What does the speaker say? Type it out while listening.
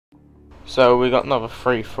So we got another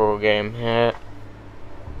free-for-all game here.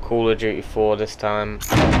 Call of Duty 4 this time.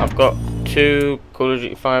 I've got 2 Call of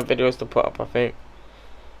Duty 5 videos to put up, I think.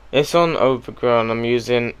 It's on Overgrown. I'm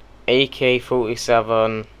using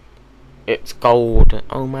AK-47. It's gold.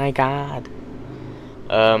 Oh my god.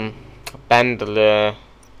 Bandolier,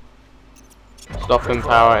 stopping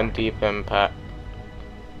power, and deep impact.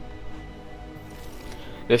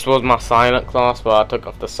 This was my silent class, but I took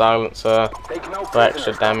off the silencer for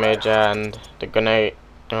extra damage and the grenade,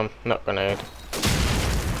 not grenade,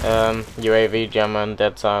 UAV jammer and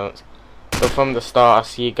dead silence. So from the start I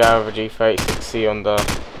see a guy with a G36C on the,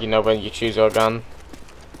 you know when you choose your gun.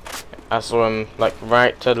 I saw him like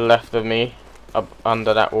right to the left of me, up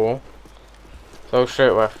under that wall. So straight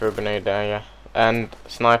away I threw a grenade there, yeah. And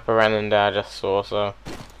sniper ran in there, I just saw, so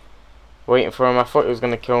waiting for him. I thought he was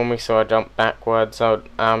going to kill me, so I jumped backwards. So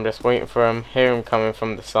I'm just waiting for him, hear him coming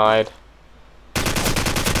from the side,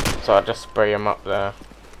 so I just spray him up there.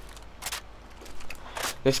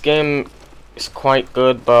 This game is quite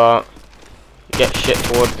good, but you get shit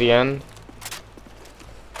towards the end.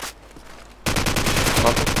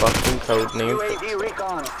 Motherfucking code name.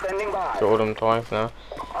 Killed him twice now.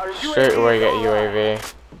 Straight away get a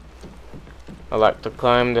UAV. I like to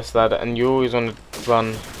climb this ladder, and you always want to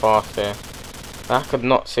run faster. I could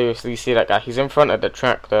not seriously see that guy. He's in front of the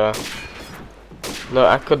tractor. Look,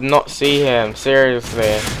 I could not see him.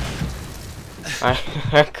 Seriously,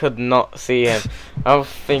 I could not see him. I was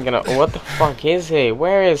thinking, oh, what the fuck is he?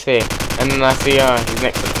 Where is he? And then I see, he's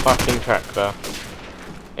next to the fucking tractor.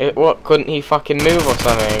 What? Couldn't he fucking move or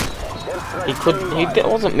something? He couldn't. He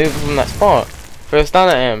wasn't moving from that spot. First done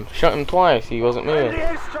at him, shot him twice. He wasn't moving.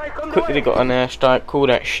 Quickly got an airstrike, called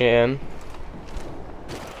that shit in,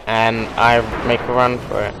 and I make a run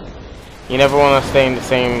for it. You never want to stay in the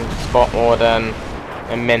same spot more than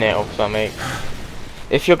a minute or something.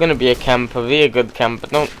 If you're going to be a camper, be a good camper.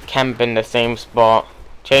 Don't camp in the same spot.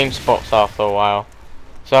 Change spots after a while.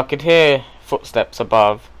 So I could hear footsteps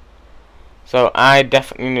above. So I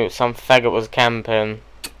definitely knew some faggot was camping.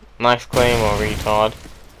 Nice claymore, retard.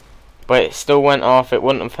 But it still went off. It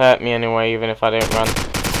wouldn't have hurt me anyway, even if I didn't run.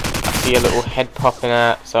 I see a little head popping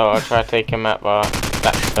out, so I try to take him out, but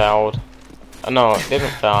that failed. Oh, no, it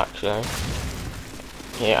didn't fail actually.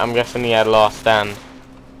 Yeah, I'm guessing he had last stand.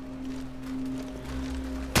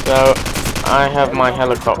 So I have my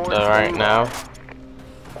helicopter right now.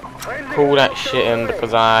 Call that shit in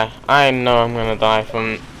because I know I'm gonna die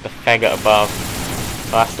from the faggot above,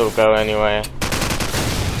 but I still go anyway.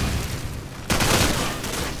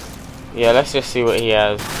 Yeah, let's just see what he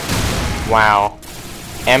has. Wow.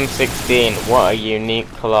 M16, what a unique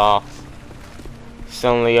class.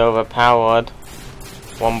 Suddenly overpowered.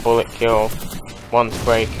 1 bullet kill. 1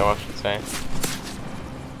 spray kill, I should say.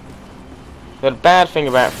 The bad thing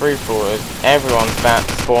about free-for-all is everyone's bat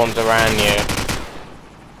spawns around you.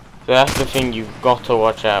 So that's the thing you've got to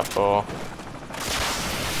watch out for.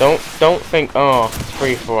 Don't think, oh, it's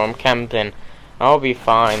free-for-all, I'm camping, I'll be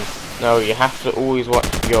fine. No, you have to always watch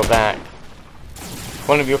your back. If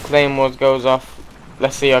one of your claymores goes off,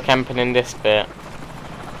 let's say you're camping in this bit,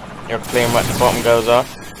 your claymore at the bottom goes off,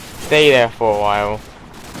 stay there for a while.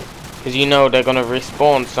 Because you know they're going to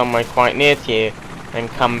respawn somewhere quite near to you and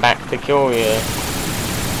come back to kill you.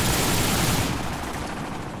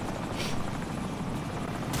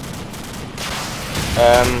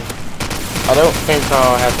 I don't think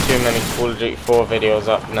I'll have too many Call of Duty 4 videos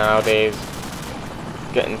up nowadays.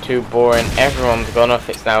 Getting too boring. Everyone's gone off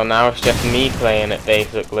it now it's just me playing it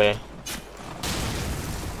basically.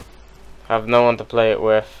 I have no one to play it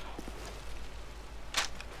with.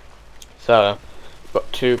 So,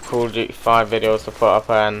 got 2 Call of Duty 5 videos to put up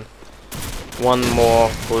and 1 more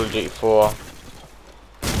Call of Duty 4.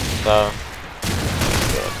 So,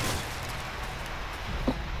 yeah.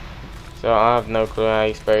 So I have no clue how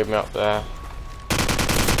he sprayed me up there.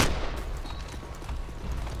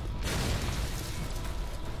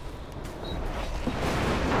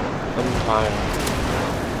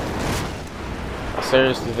 I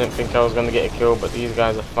seriously didn't think I was going to get a kill, but these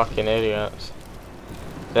guys are fucking idiots.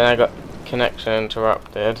 Then I got connection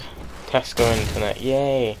interrupted. Tesco internet,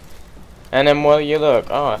 yay! And then what do you look?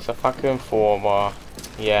 Oh, it's a fucking 4-bar.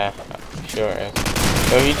 Yeah, sure it is.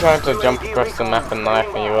 So he tried to jump across the map and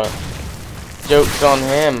knife me, but joke's on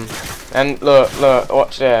him. And look,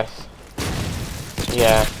 watch this.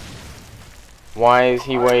 Yeah. Why is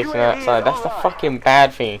he waiting outside? That's the fucking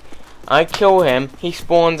bad thing. I kill him, he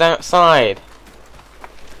spawns outside.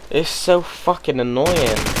 It's so fucking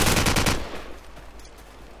annoying.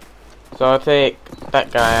 So I take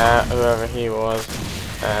that guy out, whoever he was,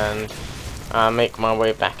 and I make my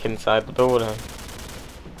way back inside the building.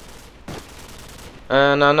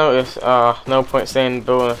 And I noticed, no point staying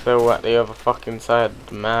building a field at the other fucking side of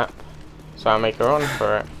the map. So I make a run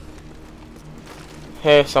for it.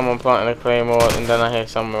 Hear someone planting a claymore, and then I hear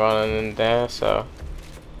someone running in there, so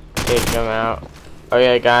take them out. Oh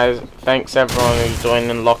yeah guys, thanks everyone who's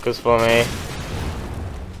joining lockers for me.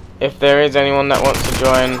 If there is anyone that wants to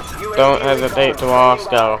join, don't hesitate to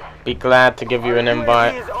ask, I'll be glad to give you an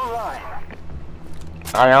invite.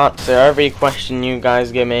 I answer every question you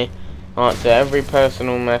guys give me, answer every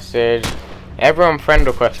personal message, everyone friend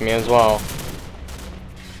request me as well.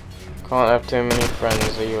 Can't have too many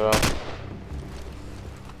friends either.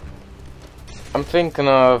 I'm thinking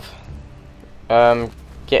of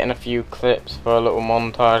getting a few clips for a little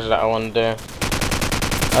montage that I want to do.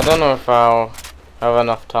 I don't know if I'll have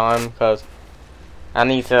enough time because I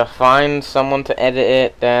need to find someone to edit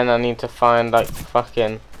it, then I need to find like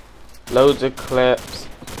fucking loads of clips,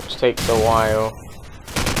 which takes a while.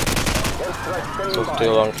 So it's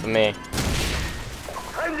too long for me.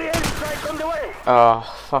 Oh,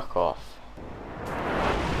 fuck off.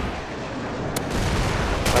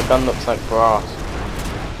 My gun looks like grass.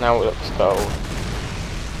 Now it looks gold.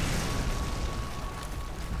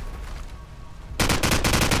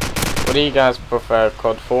 What do you guys prefer,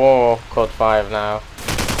 COD 4 or COD 5 now?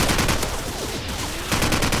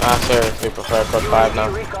 I seriously prefer COD 5 now.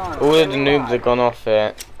 All of the noobs have gone off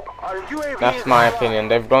it. That's my opinion.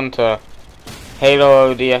 They've gone to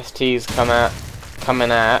Halo ODSTs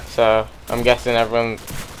coming out, so I'm guessing everyone's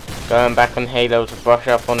going back on Halo to brush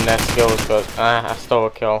up on their skills, because I stole a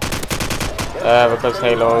kill. Because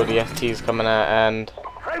Halo ODST is coming out, and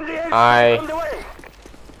I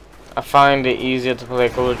find it easier to play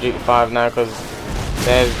Call of Duty 5 now because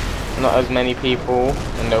there's not as many people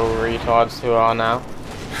and they're all retards who are now.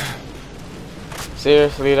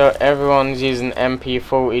 Seriously though, everyone's using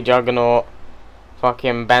MP40 Juggernaut,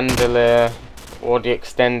 fucking Bandolier, or the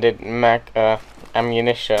extended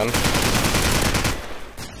ammunition.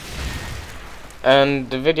 And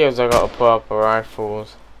the videos I gotta put up are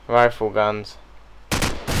rifle guns.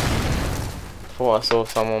 Thought I saw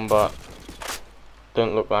someone, but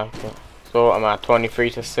didn't look like it. So what am I,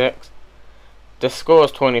 23-6? The score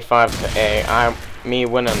is 25-8. Me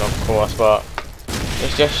winning, of course, but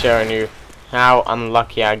it's just showing you how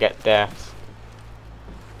unlucky I get deaths.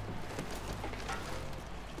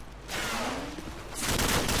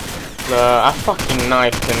 I fucking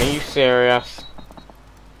knifed him. Are you serious?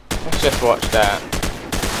 Let's just watch that.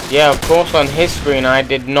 Yeah, of course on his screen I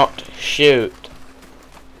did not shoot.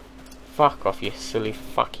 Fuck off, you silly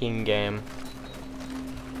fucking game.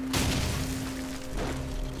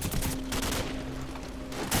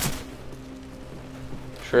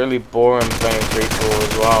 It's really boring playing free-for-all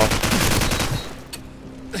as well.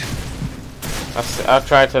 I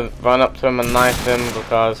tried to run up to him and knife him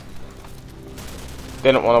because I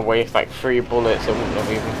didn't want to waste like 3 bullets. It wouldn't have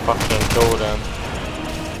even fucking killed him.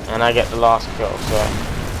 And I get the last kill, so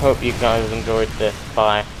hope you guys enjoyed this.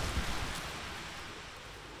 Bye.